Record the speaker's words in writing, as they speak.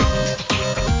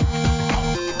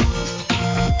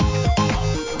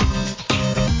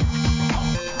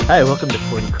Hi, welcome to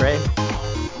 40 Cray, a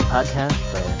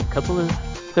podcast by a couple of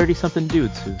 30-something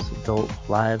dudes whose adult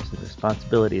lives and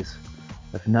responsibilities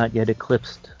have not yet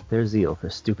eclipsed their zeal for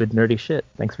stupid, nerdy shit.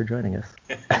 Thanks for joining us.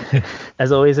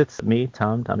 As always, it's me,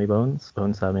 Tommy Bones,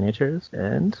 Bones Dominators,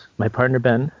 and my partner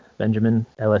Benjamin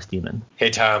LS Demon. Hey,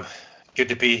 Tom. Good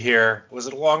to be here. Was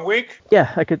it a long week?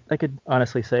 Yeah, I could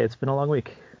honestly say it's been a long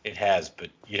week. It has,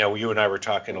 but you and I were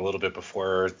talking a little bit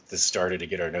before this started to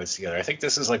get our notes together. I think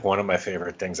this is like one of my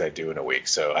favorite things I do in a week,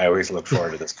 so I always look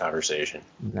forward to this conversation.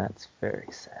 That's very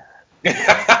sad.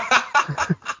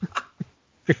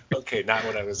 Okay, not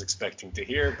what I was expecting to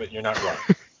hear, but you're not wrong.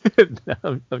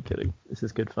 No, I'm kidding. This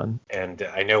is good fun. And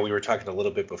I know we were talking a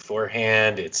little bit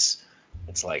beforehand. It's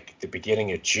like the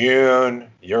beginning of June.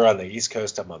 You're on the East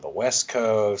Coast. I'm on the West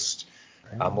Coast.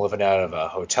 I'm living out of a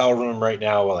hotel room right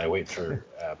now while I wait for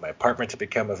my apartment to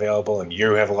become available. And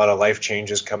you have a lot of life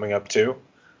changes coming up too.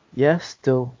 Yeah,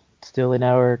 still in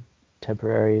our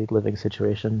temporary living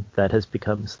situation that has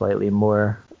become slightly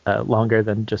more longer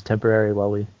than just temporary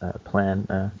while we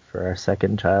plan for our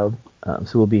second child.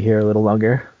 So we'll be here a little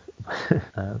longer.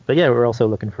 But yeah, we're also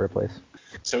looking for a place.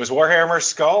 So it was Warhammer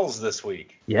Skulls this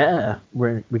week. Yeah,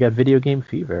 we got video game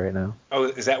fever right now. Oh,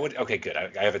 is that what? Okay, good.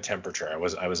 I have a temperature. I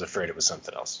was afraid it was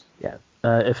something else. Yeah,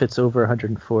 if it's over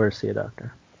 104, see a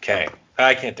doctor. Okay,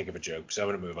 I can't think of a joke, so I'm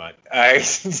gonna move on.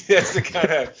 That's the kind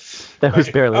of that was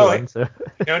barely one. So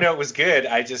no, it was good.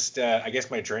 I just I guess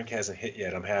my drink hasn't hit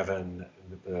yet. I'm having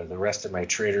the rest of my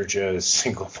Trader Joe's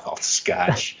single malt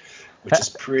Scotch, which is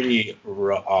pretty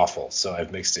awful. So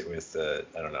I've mixed it with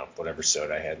I don't know, whatever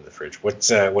soda I had in the fridge.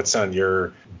 What's on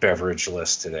your beverage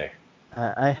list today?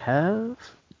 I have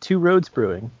Two Roads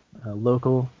Brewing, a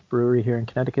local brewery here in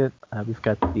Connecticut. We've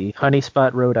got the Honey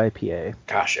Spot Road IPA.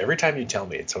 Gosh, every time you tell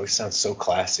me, it always sounds so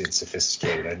classy and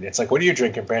sophisticated. And it's like, what are you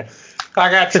drinking, Brand? I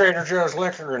got Trader Joe's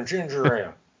liquor and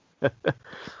ginger ale.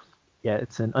 Yeah,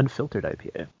 it's an unfiltered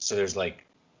IPA. So there's like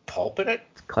pulp in it?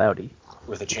 It's cloudy.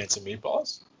 With a chance of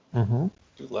meatballs? Mm-hmm. I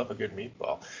do love a good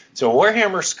meatball. So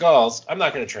Warhammer Skulls, I'm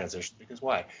not going to transition because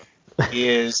why? Have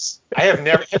you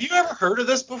ever heard of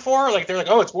this before? Like, they're like,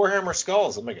 oh, it's Warhammer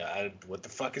Skulls. Oh my God, what the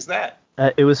fuck is that?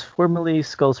 It was formerly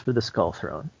Skulls for the Skull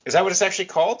Throne. Is that what it's actually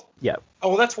called? Yeah. Oh,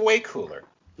 well, that's way cooler.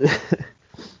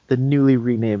 The newly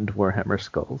renamed Warhammer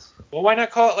Skulls. Well, why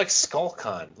not call it like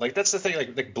SkullCon? Like, that's the thing.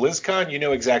 Like BlizzCon, you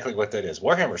know exactly what that is.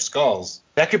 Warhammer Skulls,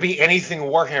 that could be anything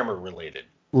Warhammer related.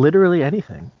 Literally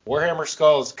anything. Warhammer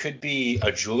Skulls could be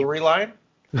a jewelry line.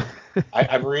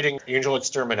 I'm reading Angel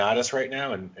Exterminatus right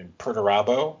now, and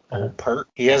Perturabo, old Pert.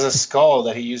 He has a skull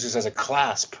that he uses as a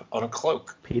clasp on a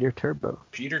cloak. Peter Turbo.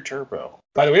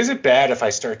 By the way, is it bad if I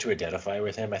start to identify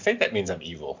with him? I think that means I'm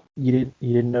evil. You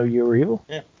didn't know you were evil?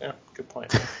 Yeah, good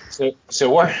point. So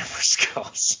Warhammer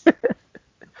Skulls.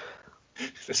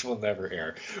 This will never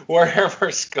air.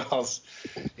 Warhammer Skulls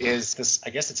is this.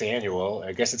 I guess it's annual.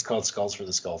 I guess it's called Skulls for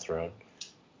the Skull Throne.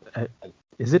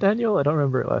 Is it annual? I don't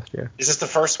remember it last year. Is this the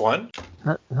first one?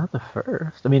 Not the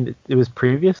first. I mean, it was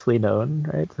previously known,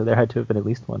 right? So there had to have been at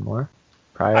least one more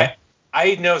prior.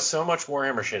 I know so much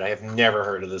Warhammer shit. I have never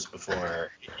heard of this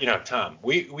before. Tom,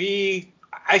 we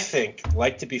I think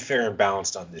like to be fair and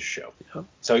balanced on this show. Yeah.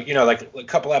 So, like a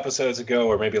couple episodes ago,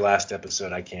 or maybe last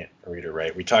episode, I can't read it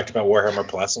right. We talked about Warhammer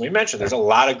Plus, and we mentioned there's a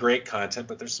lot of great content,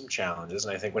 but there's some challenges.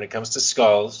 And I think when it comes to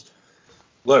Skulls,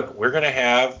 look, we're going to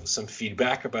have some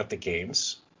feedback about the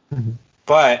games,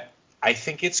 but I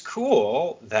think it's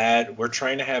cool that we're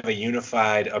trying to have a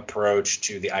unified approach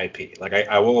to the IP. Like,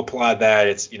 I will applaud that.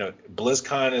 It's,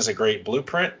 BlizzCon is a great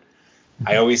blueprint.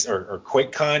 Or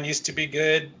QuakeCon used to be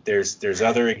good. There's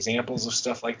other examples of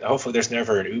stuff like that. Hopefully there's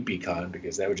never an UbiCon,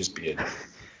 because that would just be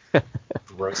a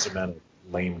gross amount of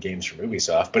lame games from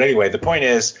Ubisoft. But anyway, the point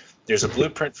is, there's a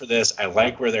blueprint for this. I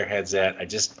like where their head's at. I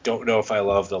just don't know if I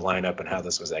love the lineup and how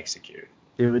this was executed.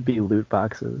 It would be loot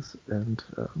boxes and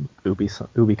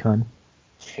UbiCon.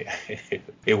 Yeah,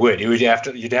 it would. You'd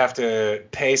have to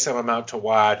pay some amount to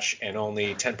watch, and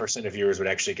only 10% of viewers would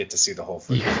actually get to see the whole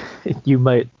thing. You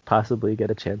might possibly get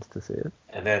a chance to see it.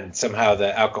 And then somehow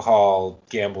the alcohol,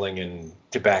 gambling, and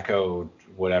tobacco,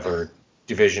 whatever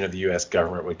division of the U.S.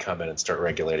 government would come in and start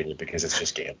regulating it, because it's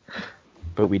just gambling.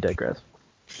 But we digress.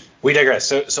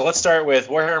 So let's start with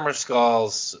Warhammer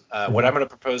Skulls. What I'm going to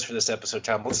propose for this episode,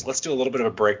 Tom, let's do a little bit of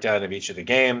a breakdown of each of the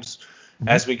games.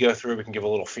 As we go through, we can give a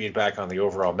little feedback on the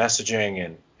overall messaging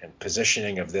and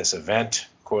positioning of this event,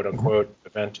 quote unquote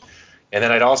event. And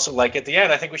then I'd also like at the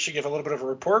end, I think we should give a little bit of a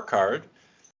report card,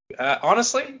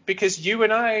 honestly, because you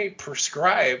and I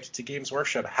prescribed to Games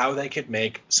Workshop how they could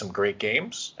make some great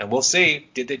games. And we'll see,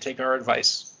 did they take our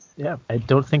advice? Yeah, I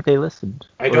don't think they listened.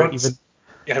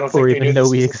 Yeah, I don't think or they even knew know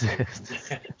this we was exist.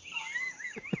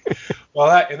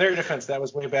 Well, in their defense, that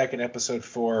was way back in episode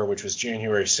 4, which was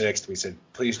January 6th. We said,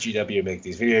 please, GW, make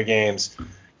these video games.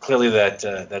 Clearly,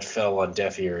 that fell on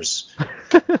deaf ears.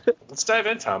 Let's dive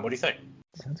in, Tom. What do you think?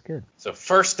 Sounds good. So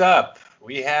first up,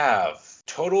 we have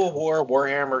Total War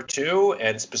Warhammer 2,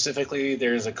 and specifically,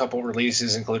 there's a couple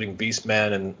releases, including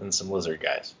Beastmen and some lizard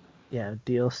guys. Yeah,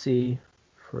 DLC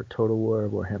for Total War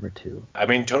Warhammer 2. I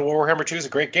mean, Total War Warhammer 2 is a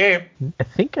great game. I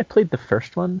think I played the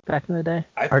first one back in the day.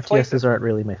 RTSs aren't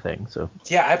really my thing, so.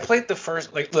 Yeah, I played the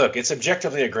first. Like, look, it's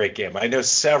objectively a great game. I know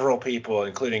several people,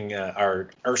 including our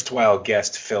erstwhile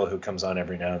guest Phil, who comes on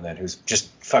every now and then, who's just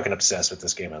fucking obsessed with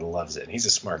this game and loves it. And he's a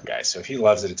smart guy, so if he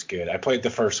loves it, it's good. I played the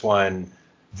first one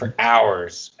for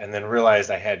hours and then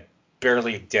realized I had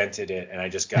barely dented it, and I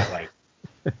just got like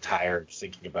tired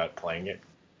thinking about playing it.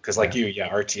 Because like you,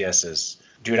 RTS is.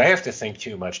 Dude, I have to think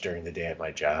too much during the day at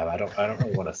my job. I don't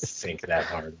really want to think that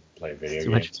hard and play video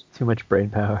games. Too much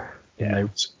brain power in my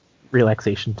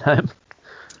relaxation time.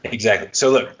 Exactly.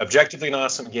 So look, objectively an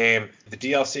awesome game. The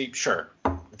DLC, sure,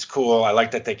 it's cool. I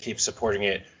like that they keep supporting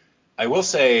it. I will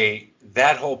say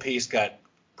that whole piece got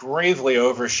gravely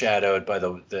overshadowed by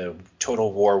the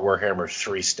Total War Warhammer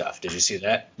 3 stuff. Did you see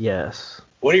that? Yes.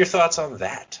 What are your thoughts on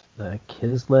that? The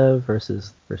Kislev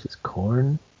versus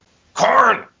Khorne.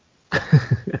 Khorne!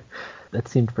 That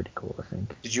seemed pretty cool, I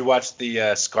think. Did you watch the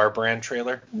Scarbrand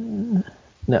trailer?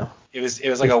 No. It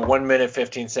was like a 1 minute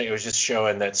 15 second. It was just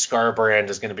showing that Scarbrand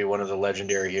is going to be one of the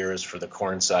legendary heroes for the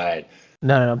Khorne side.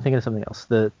 No, I'm thinking of something else.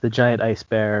 The giant ice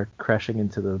bear crashing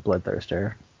into the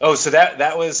Bloodthirster. Oh, so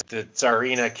that was the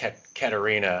Tsarina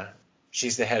Katerina.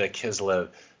 She's the head of Kislev.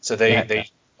 So they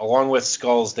along with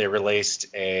Skulls, they released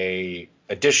a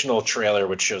additional trailer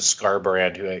which shows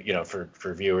Scarbrand, who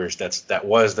for viewers, that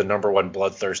was the number one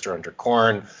Bloodthirster under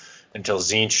Khorne until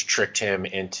Tzeentch tricked him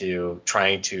into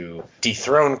trying to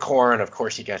dethrone Khorne. Of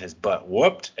course, he got his butt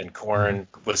whooped, and Khorne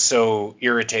was so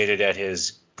irritated at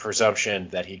his presumption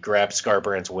that he grabbed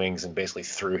Scarbrand's wings and basically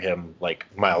threw him like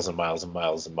miles and miles and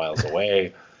miles and miles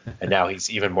away. And now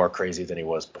he's even more crazy than he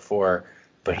was before.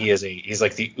 But he's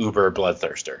like the uber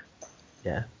Bloodthirster.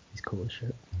 Yeah, he's cool as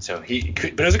shit. So but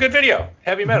it was a good video,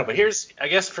 heavy metal. But I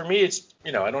guess for me, it's,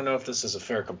 I don't know if this is a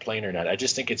fair complaint or not. I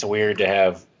just think it's weird to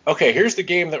have, okay, here's the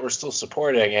game that we're still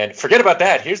supporting, and forget about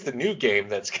that. Here's the new game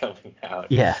that's coming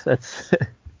out. Yeah, that's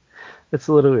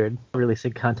a little weird.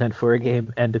 Releasing content for a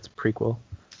game and its prequel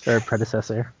or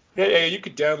predecessor. Yeah, you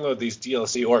could download these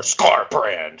DLC or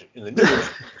Scarbrand in the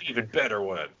new, even better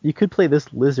one. You could play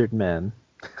this Lizard Man.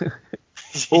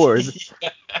 Or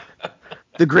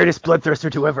the greatest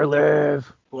Bloodthirster to ever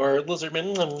live. Or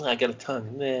Lizardman, I got a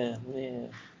tongue.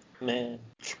 Man.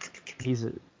 He's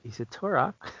a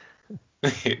Torok.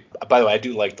 By the way, I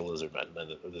do like the Lizardmen,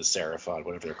 the Seraphon,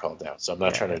 whatever they're called now. So I'm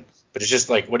not trying to, but it's just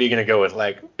like, what are you going to go with?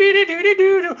 Like,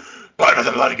 blood of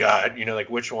the blood god. Like,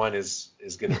 which one is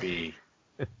going to be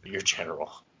your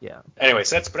general? Yeah.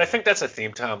 Anyways, but I think that's a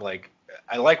theme, Tom. Like,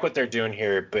 I like what they're doing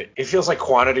here, but it feels like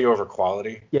quantity over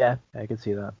quality. Yeah, I can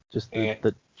see that. Just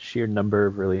the sheer number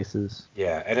of releases.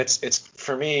 Yeah, and it's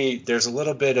for me, there's a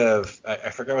little bit of, I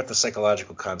forgot what the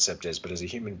psychological concept is, but as a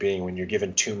human being, when you're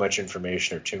given too much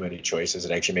information or too many choices,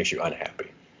 it actually makes you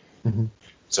unhappy. Mm-hmm.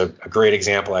 So a great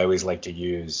example I always like to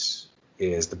use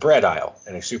is the bread aisle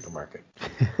in a supermarket.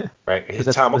 Right? Is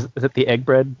it the egg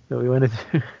bread that we wanted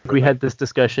to? We had this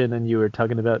discussion, and you were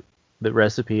talking about the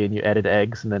recipe, and you added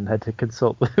eggs, and then had to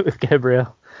consult with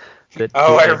Gabrielle.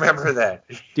 I remember that.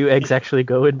 Do eggs actually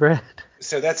go in bread?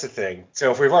 So that's the thing.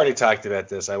 So if we've already talked about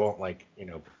this, I won't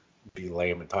be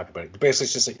lame and talk about it. But basically,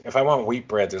 it's just like, if I want wheat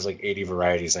bread, there's like 80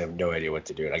 varieties. I have no idea what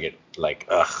to do, and I get like,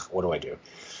 what do I do?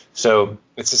 So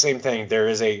it's the same thing. There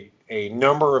is a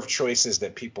number of choices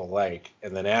that people like,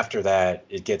 and then after that,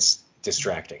 it gets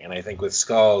distracting. And I think with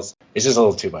Skulls, it's just a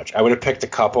little too much. I would have picked a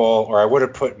couple, or I would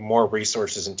have put more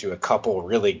resources into a couple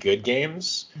really good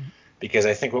games. Because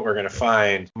I think what we're going to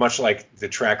find, much like the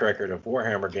track record of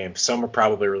Warhammer games, some are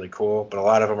probably really cool, but a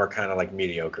lot of them are kind of like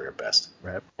mediocre at best.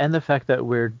 Right. And the fact that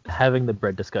we're having the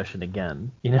bread discussion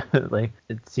again, like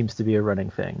it seems to be a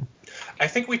running thing. I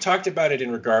think we talked about it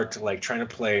in regard to like trying to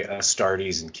play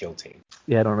Astartes and Kill Team.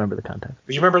 Yeah, I don't remember the context.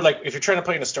 But you remember, like, if you're trying to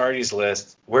play an Astartes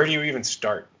list, where do you even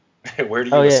start? Where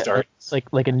do you start?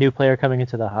 Like a new player coming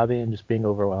into the hobby and just being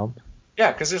overwhelmed.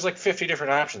 Yeah, because there's like 50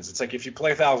 different options. It's like, if you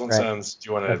play Thousand Sons, do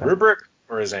you want a Rubric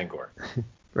or a Zangor?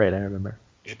 Right, I remember.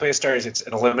 If you play Astartes, it's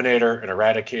an Eliminator, an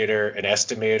Eradicator, an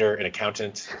Estimator, an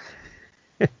Accountant,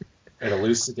 an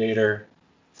Elucidator.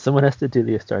 Someone has to do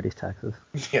the Astartes taxes.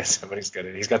 Yeah, somebody's got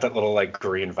it. He's got that little like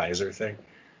green visor thing.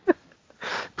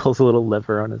 Pulls a little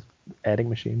lever on his adding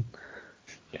machine.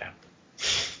 Yeah.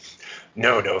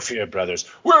 No fear, brothers.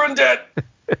 We're in debt.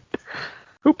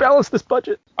 Who balanced this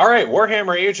budget? All right,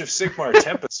 Warhammer Age of Sigmar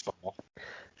Tempest Fall.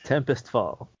 Tempest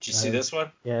Fall. Did you see this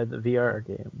one? Yeah, the VR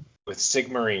game. With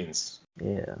Sigmarines.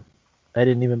 Yeah. I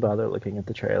didn't even bother looking at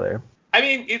the trailer. I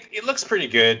mean, it looks pretty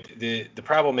good. The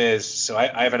problem is, so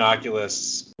I have an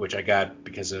Oculus, which I got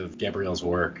because of Gabrielle's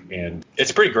work, and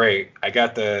it's pretty great.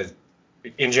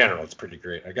 In general, it's pretty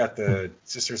great. I got the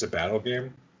Sisters of Battle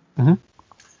game. Mm-hmm.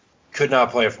 Could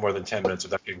not play it for more than 10 minutes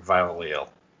without getting violently ill.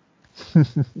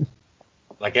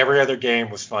 Like every other game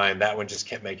was fine. That one just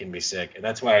kept making me sick. And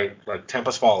that's why like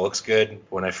Tempest Fall looks good.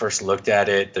 When I first looked at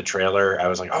it, the trailer, I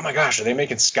was like, oh my gosh, are they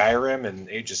making Skyrim and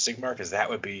Age of Sigmar? Because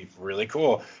that would be really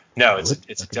cool. No,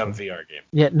 it's a dumb VR game.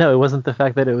 Yeah, no, it wasn't the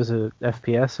fact that it was a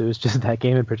FPS. It was just that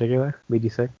game in particular. Made you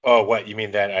sick? Oh, what? You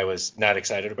mean that I was not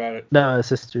excited about it? No,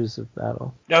 Sisters of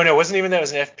Battle. No, it wasn't even that it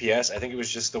was an FPS. I think it was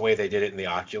just the way they did it in the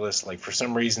Oculus. Like for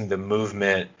some reason, the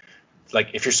movement, like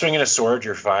if you're swinging a sword,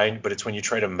 you're fine. But it's when you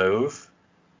try to move,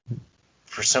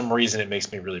 for some reason, it makes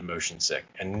me really motion sick,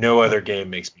 and no other game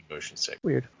makes me motion sick.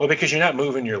 Weird. Well, because you're not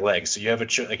moving your legs, so you have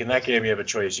like in that game, you have a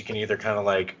choice. You can either kind of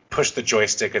like push the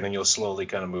joystick, and then you'll slowly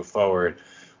kind of move forward,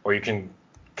 or you can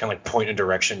kind of like point a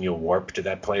direction, you'll warp to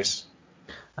that place.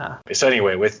 So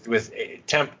anyway, with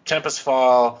Tempest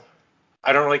Fall,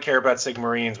 I don't really care about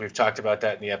Sigmarines. We've talked about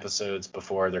that in the episodes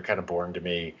before. They're kind of boring to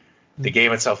me. The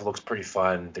game itself looks pretty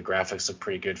fun. The graphics look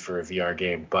pretty good for a VR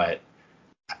game, but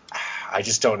I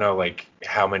just don't know like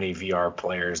how many VR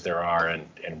players there are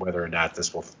and whether or not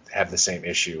this will have the same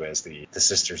issue as the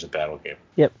Sisters of Battle game.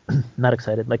 Yep, not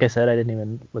excited. Like I said, I didn't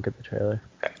even look at the trailer.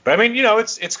 Okay. But I mean,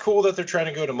 it's cool that they're trying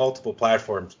to go to multiple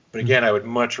platforms. But again, I would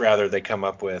much rather they come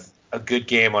up with a good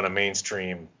game on a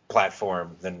mainstream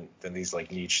platform than these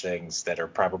like niche things that are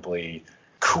probably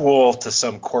cool to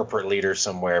some corporate leader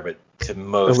somewhere, but to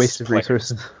most a waste of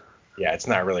resources. Yeah, it's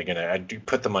not really gonna. I do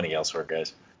put the money elsewhere,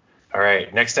 guys. All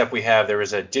right, next up there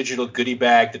was a digital goodie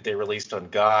bag that they released on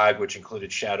GOG, which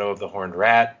included Shadow of the Horned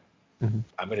Rat. Mm-hmm.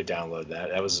 I'm going to download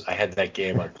that. I had that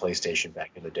game on PlayStation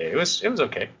back in the day. It was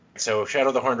okay. So Shadow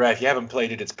of the Horned Rat, if you haven't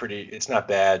played it, it's not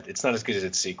bad. It's not as good as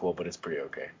its sequel, but it's pretty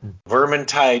okay. Mm-hmm.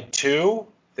 Vermintide 2,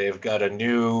 they've got a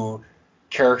new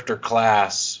character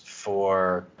class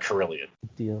for Carillion.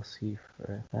 DLC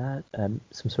for that?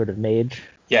 Some sort of mage?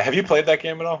 Yeah, have you played that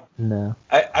game at all? No.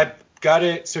 I got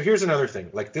it. So here's another thing.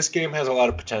 Like this game has a lot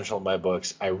of potential in my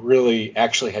books. I really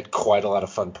actually had quite a lot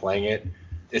of fun playing it.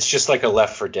 It's just like a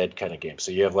Left 4 Dead kind of game.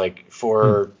 So you have like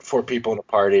four people in a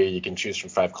party. You can choose from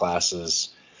 5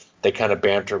 classes. They kind of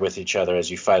banter with each other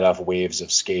as you fight off waves of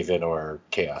Skaven or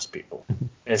Chaos people. And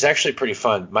it's actually pretty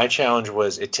fun. My challenge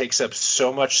was it takes up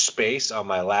so much space on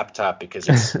my laptop because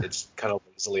it's kind of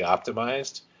easily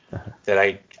optimized. That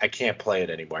I can't play it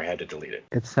anymore. I had to delete it.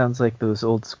 It sounds like those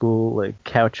old school like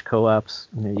couch co-ops.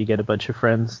 You get a bunch of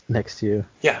friends next to you.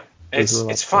 Yeah,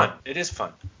 it's fun. It is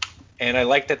fun, and I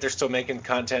like that they're still making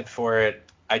content for it.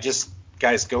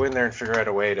 Guys, go in there and figure out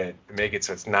a way to make it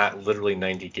so it's not literally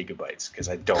 90 gigabytes because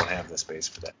I don't have the space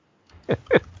for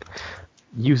that.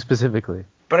 You specifically.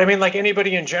 But I mean, like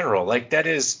anybody in general, like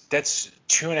that's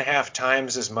 2.5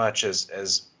 times as much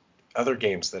as other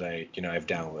games that I've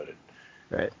downloaded.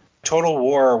 Right. Total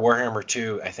War Warhammer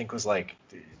 2, I think was like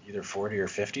either 40 or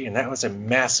 50, and that was a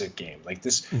massive game. Like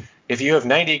this, if you have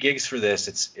 90 gigs for this,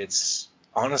 it's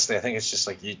honestly, I think it's just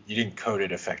like you didn't code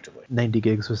it effectively. 90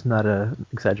 gigs was not an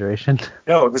exaggeration.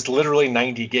 No, it was literally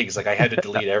 90 gigs. Like I had to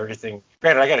delete everything.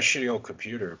 Granted, I got a shitty old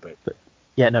computer, but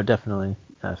yeah, no, definitely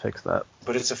fix that.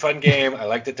 But it's a fun game. I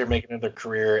like that they're making it their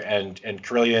career, and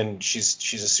Carillion,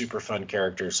 she's a super fun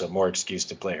character, so more excuse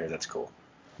to play her. That's cool.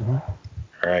 Mm-hmm.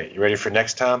 All right, you ready for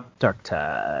next, Tom?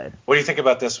 Darktide. What do you think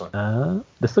about this one?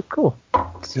 This looked cool.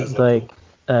 Seems like,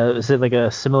 cool. Is it like a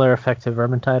similar effect to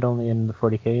Vermintide, only in the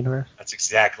 40k universe? That's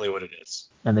exactly what it is.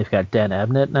 And they've got Dan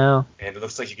Abnett now. And it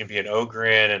looks like you can be an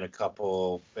Ogren and a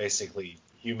couple, basically,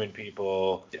 human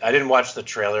people. I didn't watch the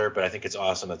trailer, but I think it's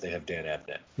awesome that they have Dan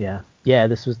Abnett. Yeah,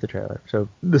 this was the trailer. So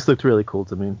this looked really cool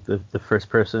to me. The first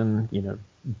person,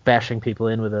 bashing people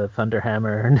in with a thunder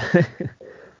hammer and...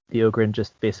 The Ogren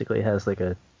just basically has like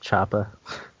a choppa.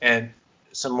 And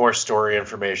some more story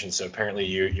information. So apparently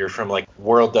you're from like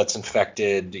world that's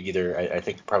infected, either I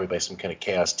think probably by some kind of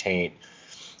chaos taint.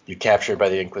 You're captured by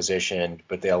the Inquisition,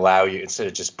 but they allow you, instead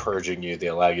of just purging you, they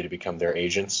allow you to become their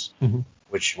agents,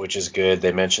 which is good.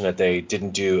 They mentioned that they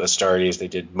didn't do Astartes. They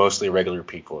did mostly regular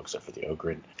people except for the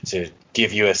Ogren to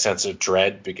give you a sense of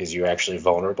dread because you're actually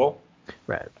vulnerable.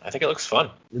 Right. I think it looks fun.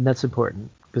 And that's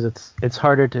important. Because it's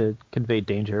harder to convey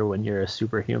danger when you're a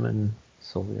superhuman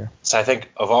soldier. So I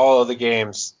think of all of the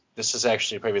games, this is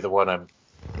actually probably the one I'm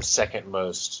I'm second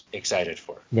most excited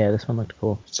for. Yeah, this one looked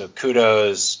cool. So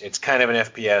kudos. It's kind of an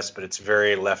FPS, but it's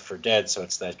very Left 4 Dead, so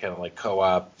it's that kind of like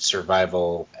co-op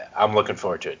survival. I'm looking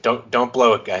forward to it. Don't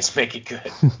blow it, guys. Make it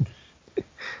good.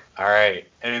 All right.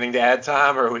 Anything to add,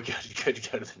 Tom, or are we good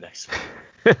to go to the next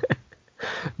one?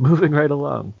 Moving right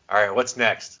along. All right. What's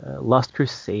next? Lost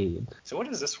Crusade. So what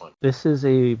is this one? This is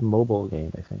a mobile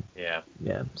game, I think. Yeah.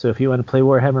 Yeah. So if you want to play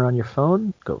Warhammer on your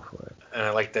phone, go for it. And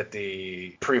I like that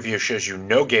the preview shows you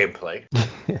no gameplay.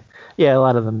 Yeah, a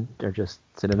lot of them are just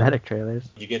cinematic trailers.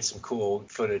 You get some cool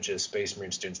footage of Space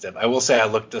Marines doing stuff. I will say I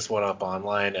looked this one up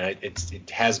online, and it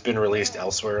has been released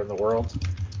elsewhere in the world.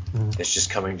 Mm-hmm. It's just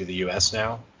coming to the U.S.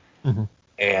 now. Mm-hmm.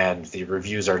 And the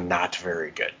reviews are not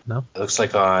very good. No? It looks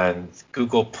like on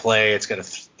Google Play, it's got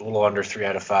a little under 3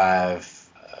 out of 5.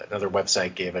 Another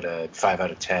website gave it a 5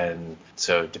 out of 10.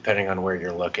 So depending on where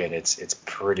you're looking, it's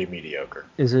pretty mediocre.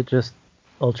 Is it just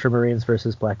Ultramarines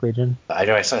versus Black Legion? I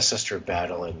know I saw Sister of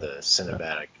Battle in the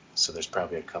cinematic, so there's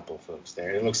probably a couple folks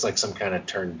there. It looks like some kind of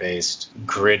turn-based,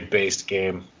 grid-based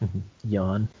game. Mm-hmm.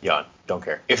 Yawn. Don't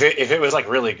care. If it was like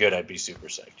really good, I'd be super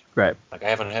psyched. Right. Like I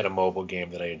haven't had a mobile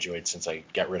game that I enjoyed since I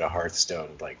got rid of Hearthstone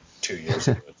like 2 years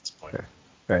ago at this point. Sure.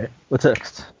 Right. What's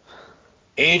next?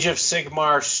 Age of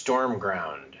Sigmar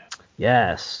Stormground.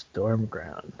 Yes,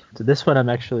 Stormground. So this one I'm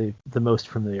actually the most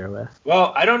familiar with.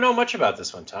 Well, I don't know much about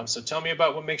this one, Tom. So tell me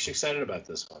about what makes you excited about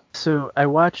this one. So I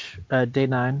watch Day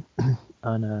 9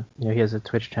 on he has a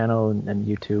Twitch channel and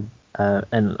YouTube,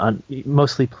 and he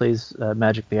mostly plays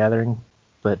Magic the Gathering,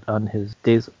 but on his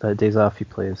days off he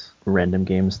plays random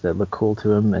games that look cool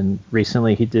to him. And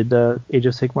recently he did Age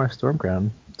of Sigmar Stormground,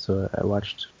 so I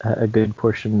watched a good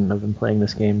portion of him playing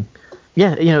this game.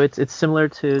 Yeah, it's similar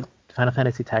to Final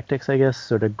Fantasy Tactics, I guess,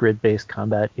 sort of grid-based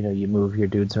combat. You move your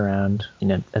dudes around,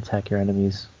 attack your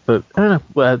enemies. But I don't know.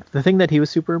 Well, the thing that he was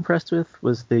super impressed with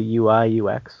was the UI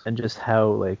UX and just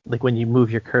how like when you move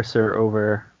your cursor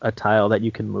over a tile that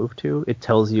you can move to, it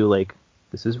tells you like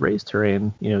this is raised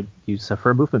terrain. You suffer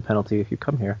a movement penalty if you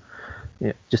come here.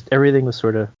 Just everything was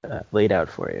sort of laid out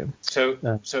for you. So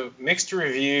mixed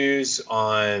reviews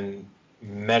on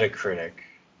Metacritic,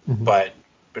 Mm-hmm. but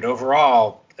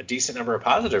overall a decent number of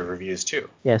positive reviews too.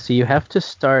 Yeah, so you have to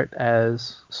start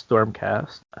as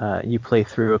Stormcast. You play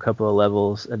through a couple of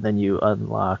levels, and then you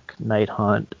unlock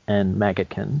Nighthaunt and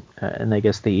Maggotkin. And I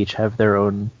guess they each have their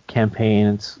own campaign.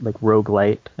 It's like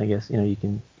roguelite. I guess you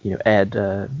can add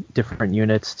different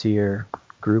units to your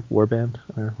group, warband,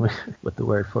 or what the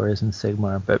word for is in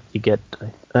Sigmar, but you get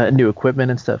new equipment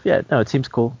and stuff. Yeah, no, it seems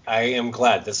cool. I am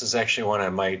glad. This is actually one I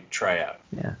might try out.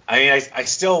 Yeah. I mean, I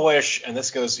still wish, and this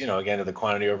goes, again, to the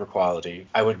quantity over quality,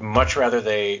 I would much rather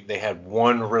they had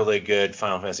one really good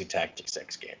Final Fantasy Tactics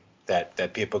X game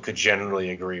that people could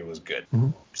generally agree was good. Mm-hmm.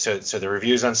 So the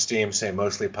reviews on Steam say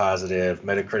mostly positive.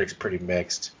 Metacritic's pretty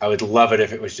mixed. I would love it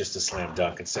if it was just a slam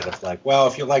dunk instead of like, well,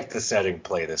 if you like the setting,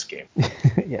 play this game.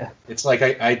 Yeah. It's like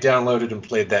I downloaded and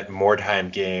played that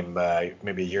Mordheim game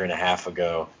maybe a year and a half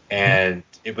ago, and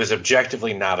it was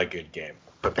objectively not a good game.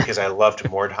 But because I loved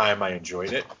Mordheim, I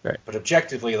enjoyed it. Right. But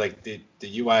objectively, like the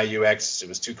UI UX, it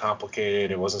was too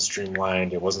complicated. It wasn't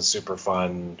streamlined. It wasn't super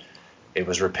fun. It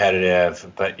was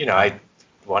repetitive. But I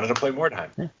wanted to play Mordheim.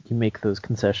 Yeah, you make those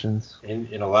concessions.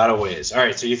 In a lot of ways. All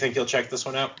right, so you think you'll check this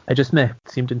one out? I just may.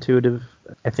 Seemed intuitive.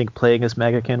 I think playing as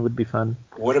Maggotkin would be fun.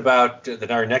 What about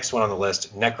our next one on the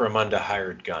list, Necromunda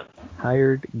Hired Gun?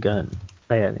 Hired Gun.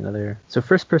 Oh yeah, another. So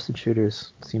first-person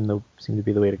shooters seem to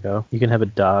be the way to go. You can have a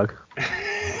dog.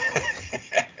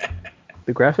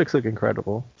 The graphics look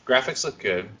incredible. Graphics look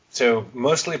good. So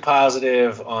mostly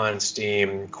positive on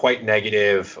Steam, quite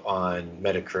negative on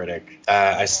Metacritic.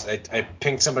 I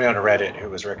pinged somebody on Reddit who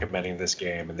was recommending this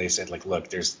game, and they said, like, look,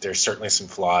 there's certainly some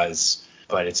flaws,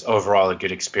 but it's overall a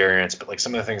good experience. But like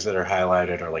some of the things that are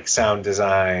highlighted are like sound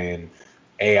design,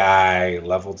 AI,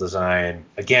 level design.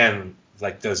 Again,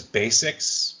 like those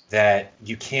basics that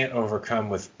you can't overcome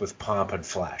with pomp and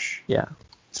flash. Yeah.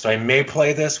 So I may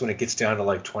play this when it gets down to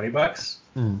like $20.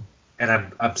 And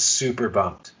I'm super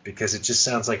bummed because it just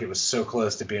sounds like it was so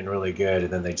close to being really good,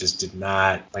 and then they just did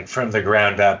not, like, from the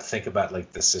ground up, think about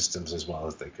like the systems as well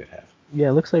as they could have. Yeah,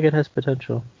 it looks like it has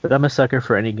potential. But I'm a sucker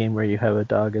for any game where you have a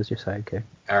dog as your sidekick.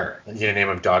 All right, you gonna name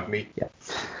him Dog Meat? Yeah.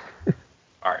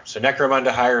 All right, so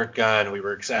Necromunda Hired Gun, we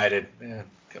were excited.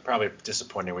 Probably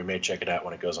disappointing. We may check it out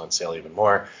when it goes on sale even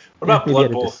more. What about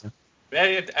Blood Bowl?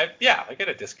 Yeah, I get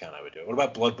a discount. I would do it. What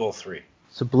about Blood Bowl 3?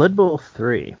 So Blood Bowl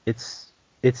 3,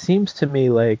 it seems to me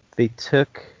like they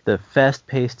took the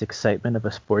fast-paced excitement of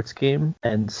a sports game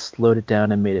and slowed it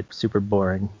down and made it super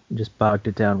boring. Just bogged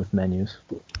it down with menus.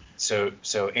 So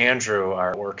Andrew,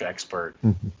 our work expert,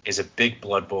 is a big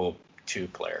Blood Bowl 2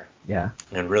 player Yeah.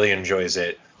 and really enjoys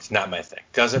it. It's not my thing.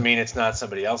 Doesn't mean it's not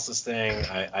somebody else's thing.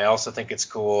 I also think it's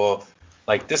cool.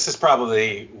 Like, this is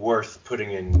probably worth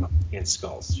putting in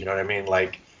Skulls. You know what I mean?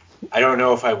 Like, I don't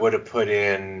know if I would have put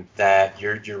in that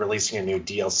you're releasing a new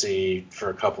DLC for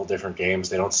a couple different games.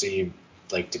 They don't seem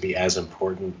like to be as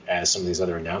important as some of these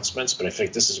other announcements, but I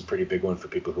think this is a pretty big one for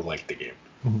people who like the game.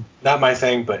 Mm-hmm. Not my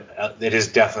thing, but it is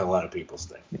definitely a lot of people's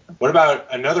thing. Yeah. What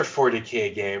about another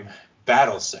 40K game,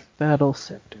 Battle Sector? Battle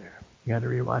Sector. You got to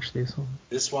rewatch these ones.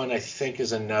 This one, I think,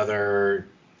 is another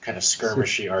kind of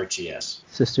skirmishy RTS.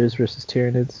 Sisters versus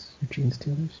Tyranids. Gene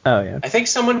Stealers. Oh, yeah. I think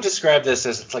someone described this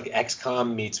as it's like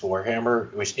XCOM meets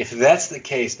Warhammer, which, if that's the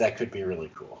case, that could be really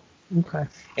cool. Okay.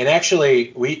 And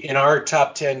actually, we in our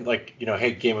top 10, like, you know,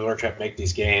 hey, Game of Workshop, make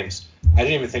these games. I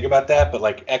didn't even think about that, but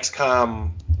like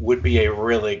XCOM would be a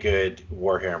really good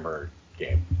Warhammer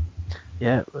game.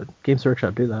 Yeah, Games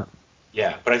Workshop do that.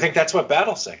 Yeah, but I think that's what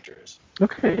Battle Sector is.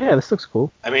 Okay, yeah, this looks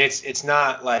cool. I mean, it's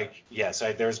not like, yes,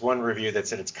 there's one review that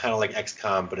said it's kind of like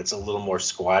XCOM, but it's a little more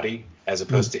squatty as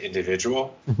opposed to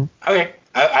individual. Mm-hmm. Okay,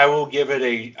 I will give it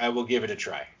a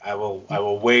try. I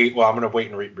will wait. Well, I'm gonna wait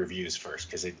and read reviews first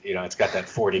because it's got that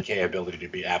 40K ability to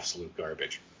be absolute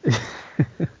garbage.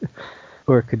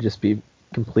 Or it could just be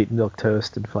complete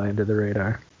milquetoast and fly under the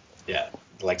radar. Yeah,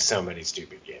 like so many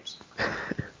stupid games.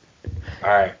 All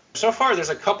right. So far, there's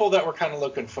a couple that we're kind of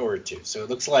looking forward to. So it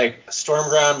looks like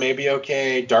Stormground may be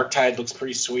okay. Darktide looks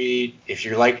pretty sweet. If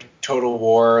you like Total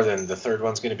War, then the third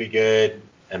one's going to be good.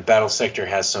 And Battle Sector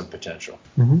has some potential.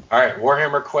 Mm-hmm. All right.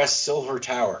 Warhammer Quest Silver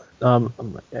Tower.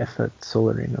 I thought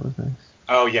Soul Arena was nice.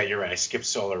 Oh, yeah, you're right. I skipped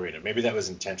Soul Arena. Maybe that was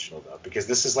intentional, though, because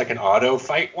this is like an auto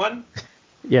fight one.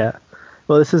 Yeah.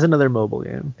 Well, this is another mobile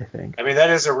game, I think. I mean, that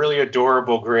is a really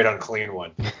adorable Great Unclean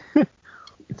one.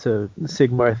 It's a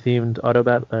Sigmar-themed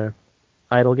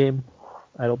idle game,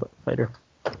 idle fighter.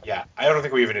 Yeah, I don't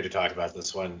think we even need to talk about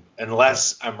this one,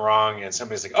 unless I'm wrong and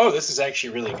somebody's like, oh, this is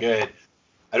actually really good.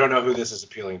 I don't know who this is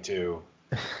appealing to.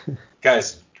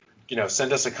 Guys,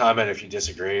 send us a comment if you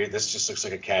disagree. This just looks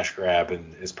like a cash grab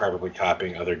and is probably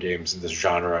copying other games in this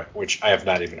genre, which I have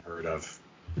not even heard of.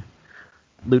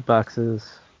 Loot boxes.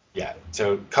 Yeah,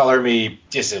 so color me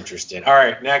disinterested. All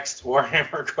right, next,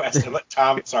 Warhammer Quest.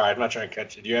 Tom, sorry, I'm not trying to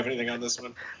cut you. Do you have anything on this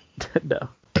one? No.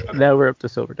 Okay. Now we're up to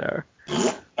Silver Tower.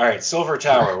 All right, Silver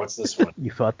Tower. What's this one?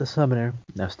 You fought the Summoner.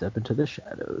 Now step into the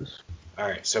shadows. All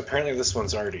right, so apparently this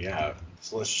one's already out.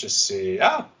 So let's just see.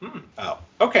 Oh,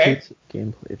 okay. It's a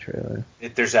gameplay trailer.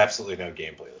 There's absolutely no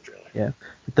gameplay in the trailer. Yeah,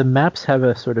 but the maps have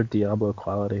a sort of Diablo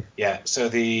quality. Yeah, so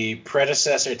the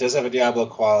predecessor, it does have a Diablo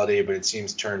quality, but it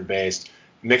seems turn-based.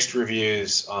 Mixed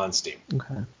reviews on Steam.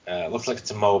 Okay. Looks like it's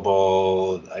a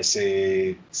mobile. I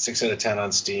say 6 out of 10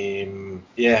 on Steam.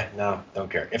 Yeah, no,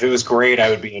 don't care. If it was great, I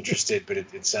would be interested, but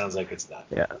it sounds like it's not.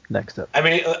 Yeah, next up. I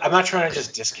mean, I'm not trying to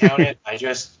just discount it.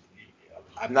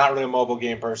 I'm not really a mobile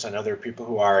game person. I know there are people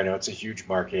who are. I know it's a huge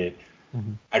market.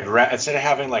 Mm-hmm. Instead of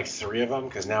having like 3 of them,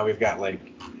 because now we've got like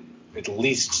at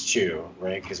least 2,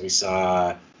 right? Because we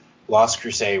saw Lost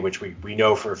Crusade, which we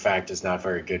know for a fact is not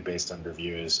very good based on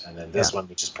reviews, and then this one,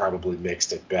 which is probably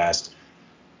mixed at best.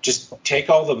 Just take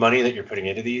all the money that you're putting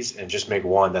into these and just make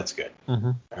one that's good. Mm-hmm.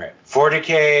 All right.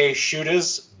 40K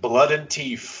Shooters, Blood and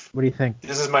Teeth. What do you think?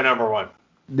 This is my number one.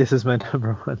 This is my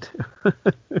number one,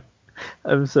 too.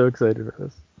 I'm so excited about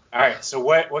this. All right, so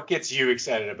what gets you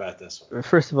excited about this one?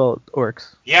 First of all,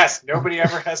 orcs. Yes, nobody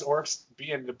ever has orcs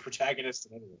being the protagonist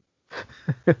in anything.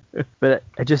 But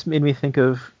it just made me think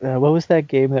of what was that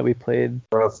game that we played?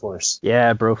 Broforce.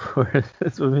 Yeah, Broforce.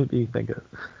 That's what made me think of.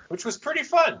 Which was pretty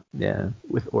fun. Yeah,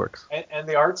 with orcs. And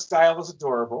the art style is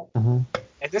adorable. Mm-hmm.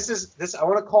 And this I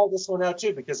want to call this one out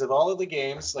too, because of all of the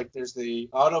games, like there's the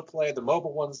autoplay, the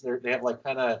mobile ones. They have like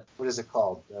kind of, what is it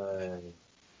called?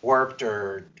 Warped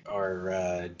or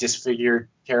disfigured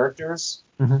characters.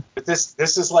 Mm-hmm. But this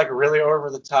is like really over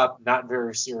the top, not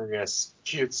very serious,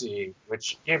 cutesy,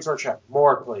 which Games Workshop,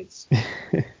 more please.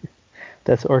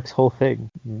 That's Orcs' whole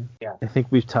thing. Yeah. I think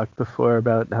we've talked before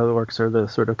about how the Orcs are the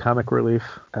sort of comic relief,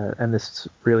 and this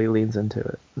really leans into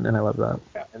it, and I love that.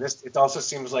 Yeah, and it also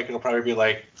seems like it'll probably be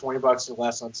like $20 or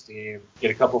less on Steam. Get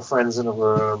a couple friends in a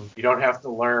room. You don't have to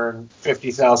learn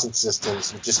 50,000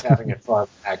 systems. You're just having a fun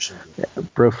action game. Yeah,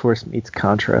 Broforce meets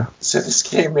Contra. So this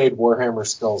game made Warhammer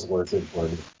Skulls worth it for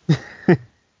me.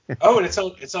 Oh, and it's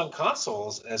on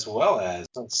consoles as well as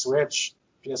on Switch,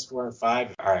 PS4 and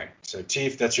 5. All right, so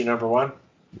Teeth, that's your number one?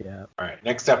 Yeah. All right,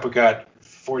 next up we got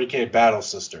 40K Battle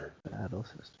Sister. Battle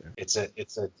Sister. It's a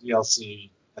DLC.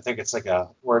 I think it's like a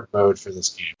horde mode for this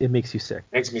game. It makes you sick.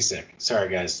 Makes me sick. Sorry,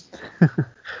 guys.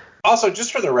 Also,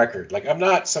 just for the record, like I'm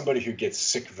not somebody who gets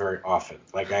sick very often.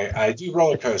 Like I do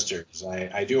roller coasters.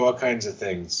 I do all kinds of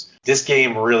things. This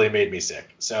game really made me sick.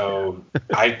 So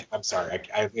I'm sorry.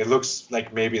 It looks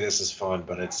like maybe this is fun,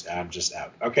 but I'm just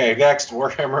out. Okay, next,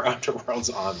 Warhammer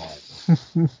Underworlds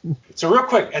Online. So real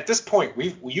quick, at this point,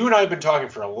 you and I have been talking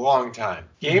for a long time.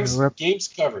 Games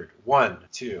covered. 1,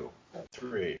 2,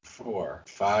 3, 4,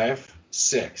 5,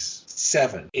 6,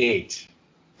 7, 8.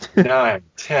 9,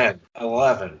 10,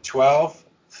 11, 12,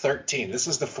 13. This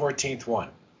is the 14th one.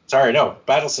 Sorry, no.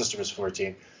 Battle System is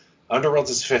 14. Underworlds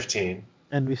is 15.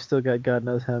 And we've still got God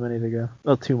knows how many to go.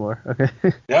 Well, 2 more. Okay.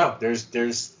 No, there's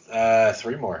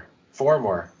 3 more, 4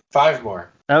 more, 5 more.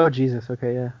 Oh, Jesus.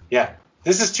 Okay, yeah. Yeah.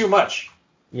 This is too much.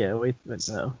 Yeah, wait,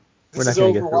 no. We're not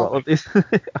going to get through all of these.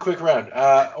 Quick round.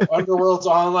 Underworlds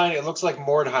Online, it looks like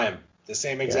Mordheim, the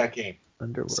same exact game.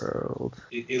 Underworld.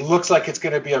 It looks like it's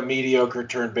going to be a mediocre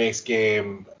turn-based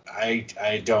game.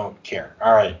 I don't care.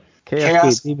 All right.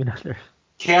 Chaos Gate Demon Hunters.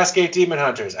 Chaos Gate Demon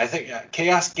Hunters. I think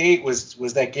Chaos Gate was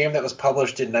that game that was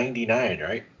published in '99,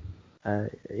 right?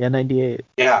 Yeah, 98.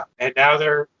 Yeah, and now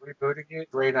they're rebooting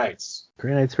it. Grey Knights.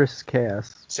 Grey Knights versus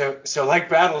Chaos. So like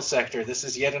Battle Sector, this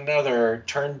is yet another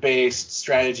turn-based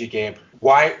strategy game.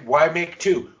 Why make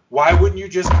 2? Why wouldn't you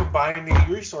just combine the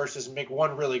resources and make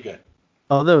one really good?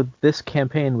 Although this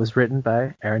campaign was written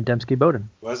by Aaron Dembski-Bowden.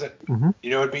 Was it? Mm-hmm. You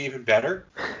know, it'd be even better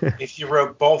if you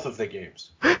wrote both of the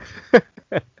games.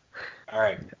 All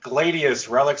right. Gladius,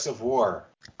 Relics of War.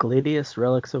 Gladius,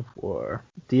 Relics of War.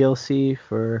 DLC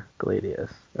for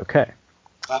Gladius. Okay.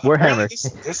 Warhammer.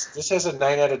 This has a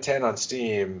 9 out of 10 on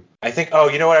Steam. I think. Oh,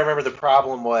 you know what? I remember the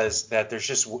problem was that there's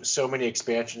just so many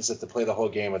expansions that to play the whole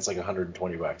game, it's like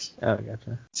 $120. Oh,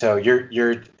 gotcha. So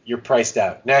you're priced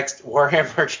out. Next,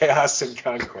 Warhammer Chaos and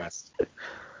Conquest.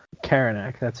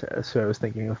 Karanak, that's what I was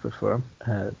thinking of before.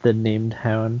 The Named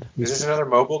Hound. Is this another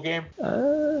mobile game?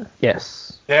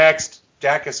 Yes. Next,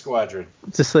 DACA Squadron.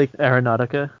 It's just like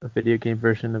Aeronautica, a video game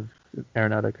version of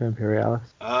Aeronautica Imperialis.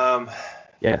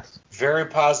 Yes. Very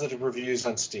positive reviews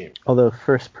on Steam. Although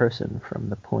first person from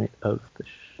the point of the...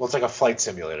 Well, it's like a flight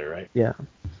simulator, right? Yeah.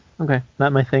 Okay.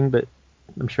 Not my thing, but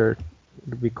I'm sure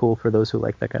it'd be cool for those who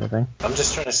like that kind of thing. I'm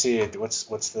just trying to see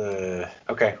what's the...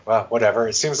 Okay, well, whatever.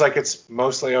 It seems like it's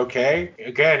mostly okay.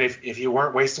 Again, if you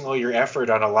weren't wasting all your effort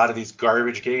on a lot of these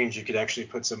garbage games, you could actually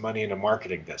put some money into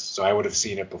marketing this. So I would have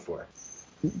seen it before.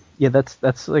 Yeah,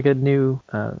 that's like a new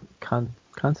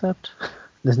concept.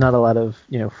 There's not a lot of,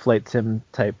 flight sim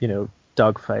type,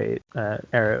 dogfight,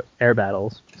 air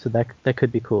battles. So that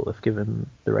could be cool if given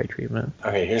the right treatment.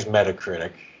 Okay, here's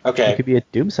Metacritic. Okay. It could be a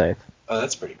Doom Scythe. Oh,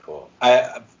 that's pretty cool.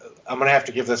 I'm going to have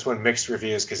to give this one mixed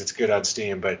reviews because it's good on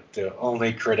Steam, but the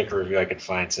only critic review I could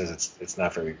find says it's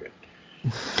not very good.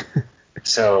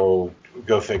 So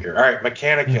go figure. All right,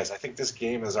 Mechanicus. I think this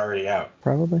game is already out.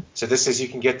 Probably. So this is you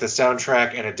can get the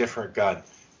soundtrack and a different gun.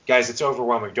 Guys, it's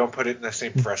overwhelming. Don't put it in the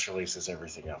same press release as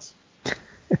everything else.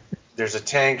 There's a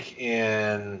tank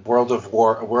in World of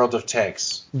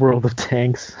Tanks. World of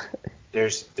Tanks.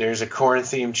 There's a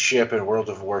Khorne-themed ship in World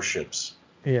of Warships.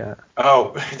 Yeah.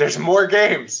 Oh, there's more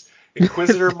games.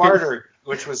 Inquisitor Martyr,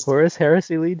 which was... Horus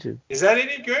Heresy Legion. Is that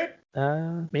any good?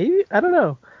 Maybe? I don't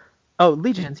know. Oh,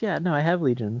 Legions. Yeah, no, I have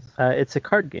Legions. It's a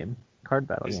card game. Card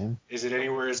battle game. Is it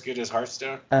anywhere as good as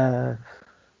Hearthstone?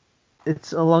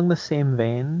 It's along the same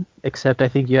vein, except I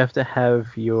think you have to have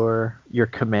your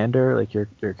commander, like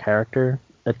your character,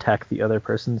 attack the other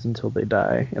persons until they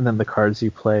die, and then the cards you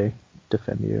play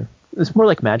defend you. It's more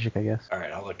like Magic, I guess. All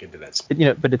right, I'll look into that.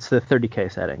 But it's the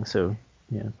 30K setting, so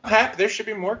yeah. There should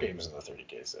be more games in the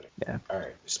 30K setting. Yeah. All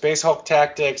right. Space Hulk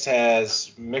Tactics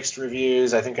has mixed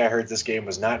reviews. I think I heard this game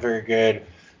was not very good.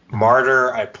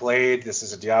 Martyr, I played. This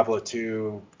is a Diablo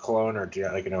 2 clone or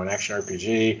an action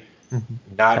RPG.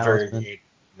 Mm-hmm. Not very good.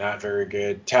 Not very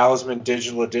good. Talisman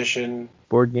Digital Edition.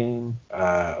 Board game.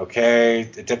 Okay.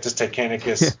 Adeptus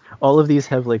Titanicus. All of these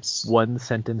have like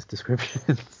 1-sentence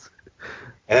descriptions.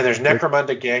 And then there's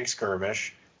Necromunda Gang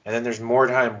Skirmish. And then there's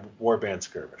Mordheim Warband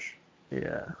Skirmish.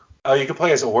 Yeah. Oh, you can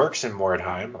play as orcs in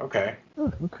Mordheim. Okay.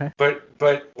 Oh, okay. But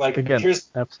like again, here's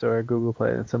App Store, Google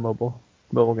Play. It's a mobile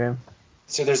game.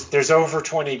 So there's over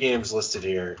 20 games listed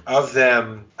here. Of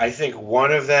them, I think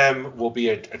one of them will be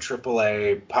a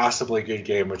AAA, possibly good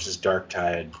game, which is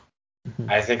Darktide. Mm-hmm.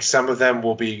 I think some of them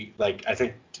will be I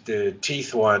think the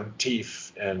Teeth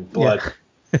and Blood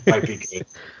might be good.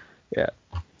 Yeah.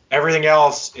 Everything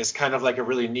else is kind of like a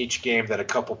really niche game that a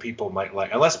couple people might like,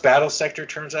 unless Battle Sector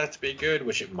turns out to be good,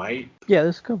 which it might. Yeah,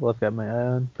 there's a couple I've got my eye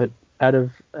on, but out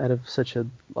of such a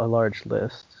large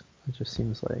list, it just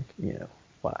seems like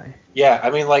Why? Yeah, I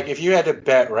mean, like, if you had to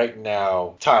bet right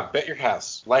now, Tom, bet your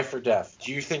house, life or death,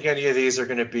 do you think any of these are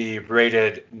going to be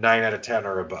rated 9 out of 10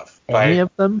 or above? Any of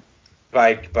them?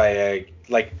 Like,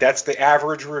 that's the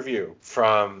average review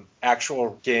from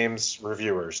actual games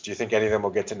reviewers. Do you think any of them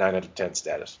will get to 9 out of 10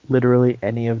 status? Literally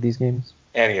any of these games?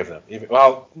 Any of them.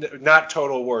 Well, not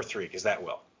Total War 3, because that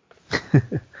will.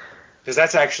 Because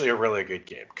that's actually a really good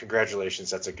game.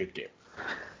 Congratulations, that's a good game.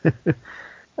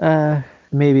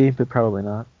 Maybe, but probably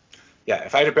not. Yeah,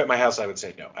 if I had to bet my house, I would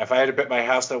say no. If I had to bet my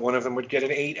house that one of them would get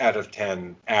an 8 out of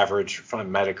 10 average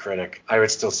from Metacritic, I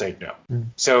would still say no.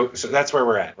 So that's where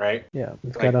we're at, right? Yeah,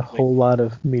 we've got a whole lot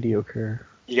of mediocre.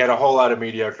 You got a whole lot of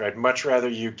mediocre. I'd much rather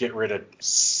you get rid of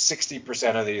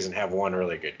 60% of these and have one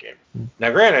really good game.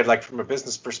 Now, granted, like from a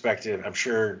business perspective, I'm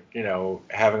sure,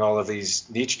 having all of these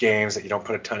niche games that you don't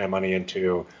put a ton of money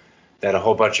into, that a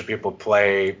whole bunch of people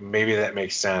play, maybe that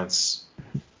makes sense.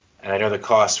 And I know the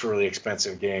cost for really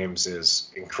expensive games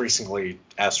is increasingly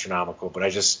astronomical, but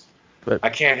I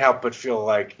can't help but feel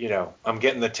like, I'm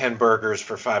getting the 10 burgers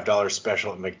for $5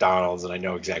 special at McDonald's, and I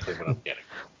know exactly what I'm getting.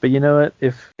 But you know what?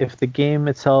 If the game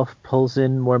itself pulls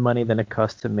in more money than it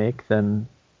costs to make, then,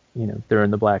 they're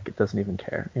in the black. It doesn't even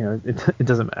care. It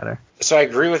doesn't matter. So I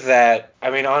agree with that.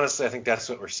 I mean, honestly, I think that's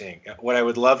what we're seeing. What I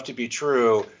would love to be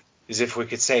true is if we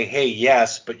could say, hey,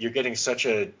 yes, but you're getting such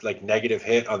a negative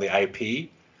hit on the IP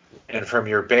and from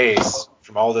your base,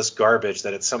 from all this garbage,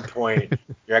 that at some point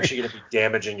you're actually going to be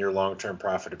damaging your long-term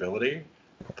profitability.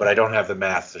 But I don't have the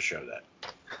math to show that.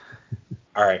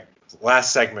 All right,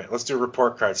 last segment. Let's do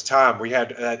report cards. Tom, we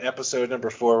had episode number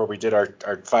 4 where we did our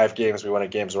 5 games we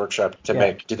wanted Games Workshop to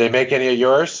make. Did they make any of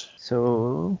yours?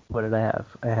 So what did I have?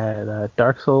 I had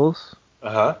Dark Souls.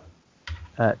 Uh-huh.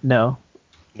 No.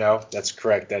 No, that's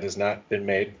correct. That has not been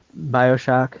made.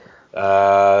 BioShock.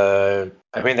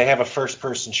 I mean, they have a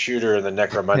first-person shooter in the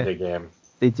Necromunda game.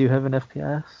 They do have an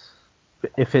FPS.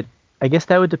 I guess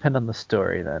that would depend on the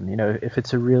story then. If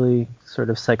it's a really sort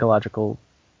of psychological.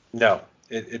 No,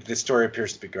 the story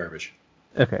appears to be garbage.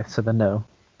 Okay, so then no.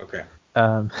 Okay.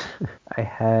 I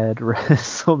had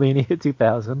WrestleMania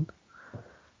 2000,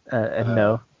 and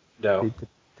no. No.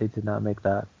 They did not make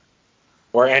that.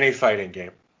 Or any fighting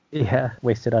game. Yeah,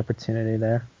 wasted opportunity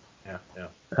there.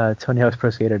 Yeah. Tony Hawk's Pro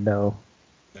Skater, no.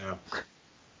 No.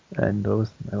 And what was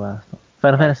my last one?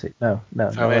 Final Fantasy, no.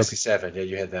 Final Fantasy 7, yeah,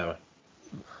 you had that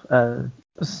one.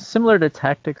 Similar to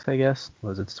Tactics, I guess.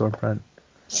 Was it Stormfront?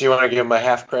 So you want to give him a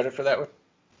half credit for that one?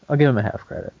 I'll give him a half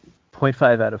credit.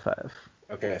 0.5 out of 5.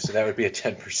 Okay, so that would be a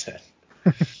 10%.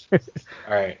 All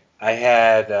right. I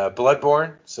had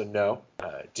Bloodborne, so no.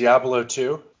 Diablo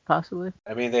 2. Possibly.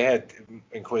 I mean, they had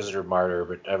Inquisitor Martyr,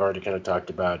 but I've already kind of talked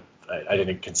about. I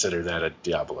didn't consider that a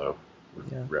Diablo.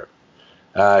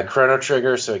 Yeah. Chrono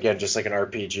Trigger, so again, just like an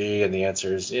RPG, and the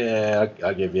answer is, yeah,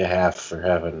 I'll give you half for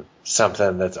having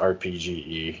something that's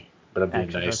RPG-y, but I'm being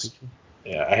Action nice. RPG.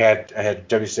 Yeah, I had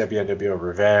WCW NWO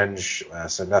Revenge,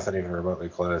 so nothing even remotely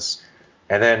close.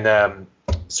 And then,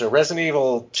 so Resident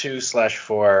Evil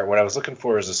 2/4, what I was looking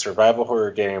for is a survival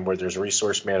horror game where there's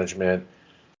resource management,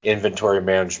 inventory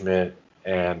management,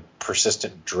 and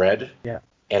persistent dread. Yeah.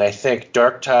 And I think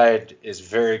Darktide is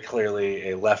very clearly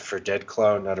a Left 4 Dead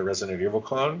clone, not a Resident Evil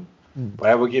clone. But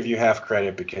I will give you half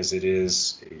credit because it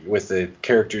is, with the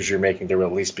characters you're making, there will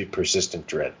at least be persistent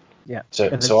dread. Yeah. So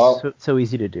it's so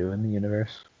easy to do in the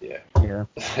universe. Yeah. Yeah.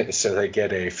 So they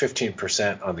get a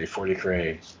 15% on the 40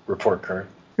 Cray report card.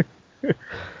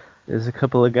 There's a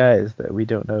couple of guys that we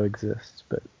don't know exist,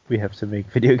 but we have to make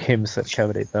video games that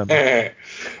accommodate them. And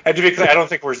to be clear, I don't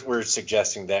think we're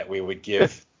suggesting that we would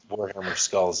give Warhammer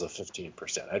Skulls a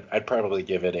 15%. I'd probably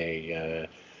give it a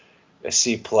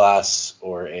C+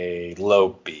 or a low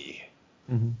B.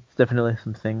 Mm-hmm. It's definitely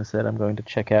some things that I'm going to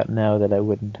check out now that I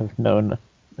wouldn't have known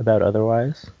about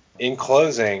otherwise. In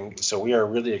closing, so we are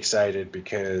really excited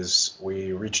because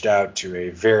we reached out to a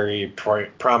very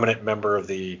prominent member of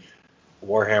the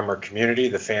Warhammer community,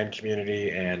 the fan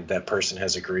community, and that person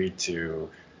has agreed to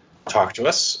talk to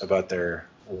us about their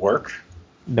work.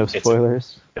 No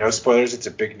spoilers. No spoilers. It's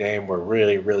a big name. We're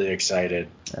really, really excited.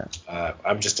 Yeah.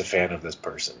 I'm just a fan of this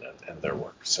person and their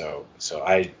work. So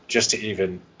I just to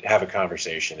even have a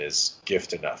conversation is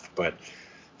gift enough. But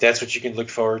that's what you can look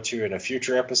forward to in a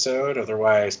future episode.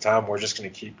 Otherwise, Tom, we're just going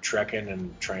to keep trekking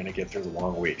and trying to get through the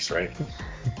long weeks, right?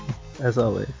 As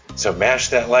always. So mash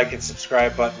that like and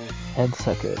subscribe button. And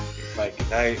suck it. Bye. Good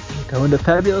night. Going to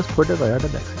fabulous Puerto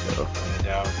Vallarta, Mexico. Put it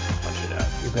down. Punch it out.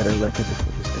 You better lick it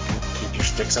before you stick it. Keep your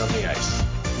sticks on the ice.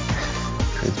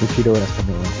 Transmitido en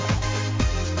español.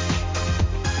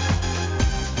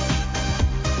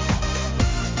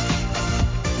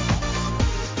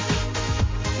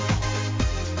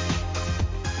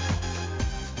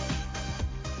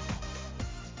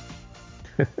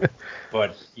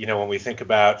 But, when we think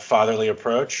about fatherly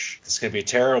approach, this is going to be a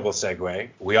terrible segue.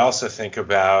 We also think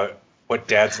about what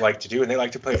dads like to do, and they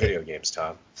like to play video games,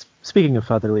 Tom. Speaking of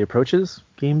fatherly approaches,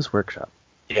 Games Workshop.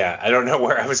 Yeah, I don't know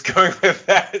where I was going with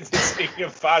that. Speaking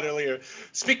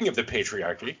of the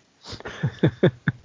patriarchy.